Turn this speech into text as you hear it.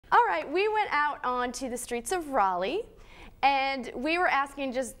right, we went out onto the streets of Raleigh, and we were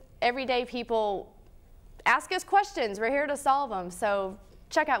asking just everyday people, ask us questions. We're here to solve them. So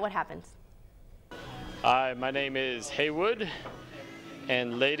check out what happens. Hi, my name is Haywood,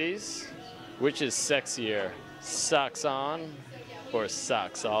 and ladies, which is sexier, socks on or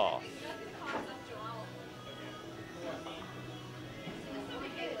socks off?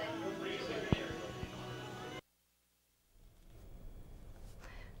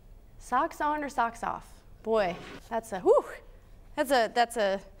 Socks on or socks off? Boy, that's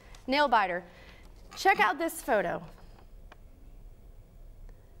a nail biter. Check out this photo.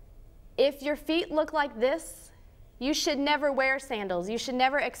 If your feet look like this, you should never wear sandals. You should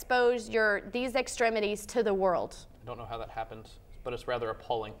never expose these extremities to the world. I don't know how that happens, but it's rather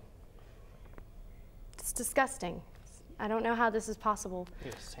appalling. It's disgusting. I don't know how this is possible. You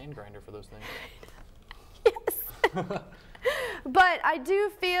need a sand grinder for those things. Yes. But I do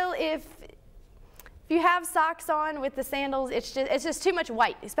feel if you have socks on with the sandals, it's just too much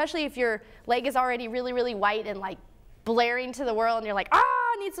white, especially if your leg is already really, really white and like blaring to the world and you're like,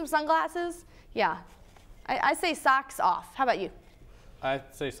 I need some sunglasses. Yeah, I say socks off. How about you? I'd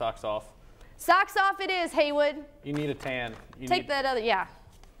say socks off. Socks off it is, Haywood. You need a tan. Take that other, yeah.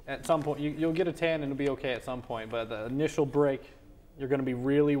 At some point, you'll get a tan and it'll be okay at some point, but the initial break, you're going to be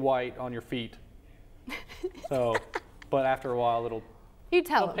really white on your feet. So, but after a while, it'll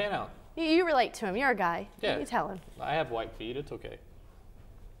pan out. You relate to him. You're a guy. Yeah. You tell him. I have white feet. It's okay.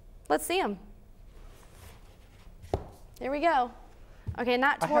 Let's see him. There we go. Okay,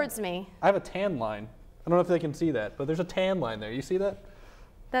 not towards me. I have a tan line. I don't know if they can see that, but there's a tan line there. You see that?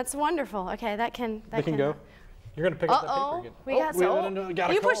 That's wonderful. Okay, that can go. You're going to pick up that paper again. We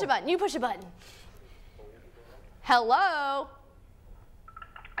got you push a button. You push a button. Hello?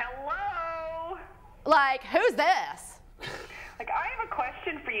 Hello? Like, who's this? Like, I have a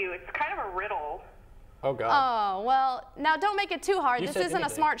question for you. It's kind of a riddle. Oh, God. Oh, well, now don't make it too hard. This isn't a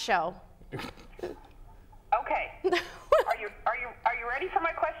smart show. Okay. Are you ready for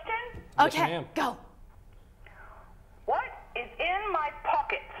my question? Okay, go. What is in my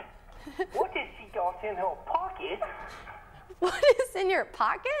pocket? What did she got in her pocket? What is in your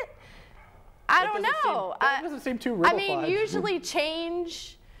pocket? I don't know. That doesn't seem too riddle-fied. I mean, usually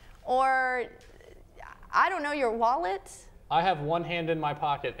change or, I don't know, your wallet. I have one hand in my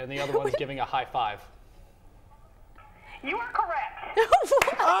pocket and the other one's giving a high five. You are correct.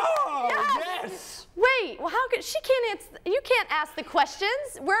 Oh, yes. Wait, well, how could, you can't ask the questions.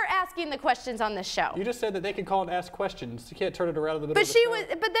 We're asking the questions on this show. You just said that they could call and ask questions. You can't turn it around in the middle of the show.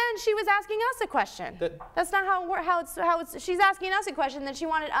 But then she was asking us a question. That's not how it's, she's asking us a question, then she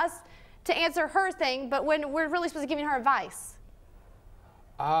wanted us to answer her thing, but when we're really supposed to be giving her advice.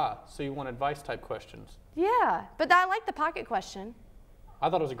 Ah, so you want advice type questions. Yeah, but I like the pocket question. I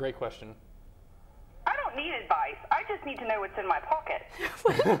thought it was a great question. I don't need advice. I just need to know what's in my pocket.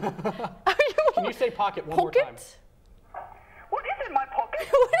 Can you say pocket one more time? What is in my pocket?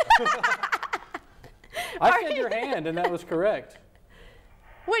 I said your hand, and that was correct.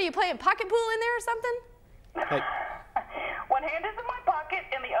 What, are you playing pocket pool in there or something? Hey. One hand is in my pocket,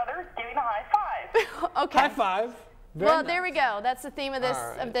 and the other is giving a high five. Okay. High five. Very nice. There we go. That's the theme of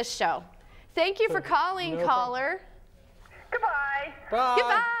this show. Thank you for calling, caller. Goodbye. Bye.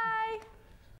 Goodbye.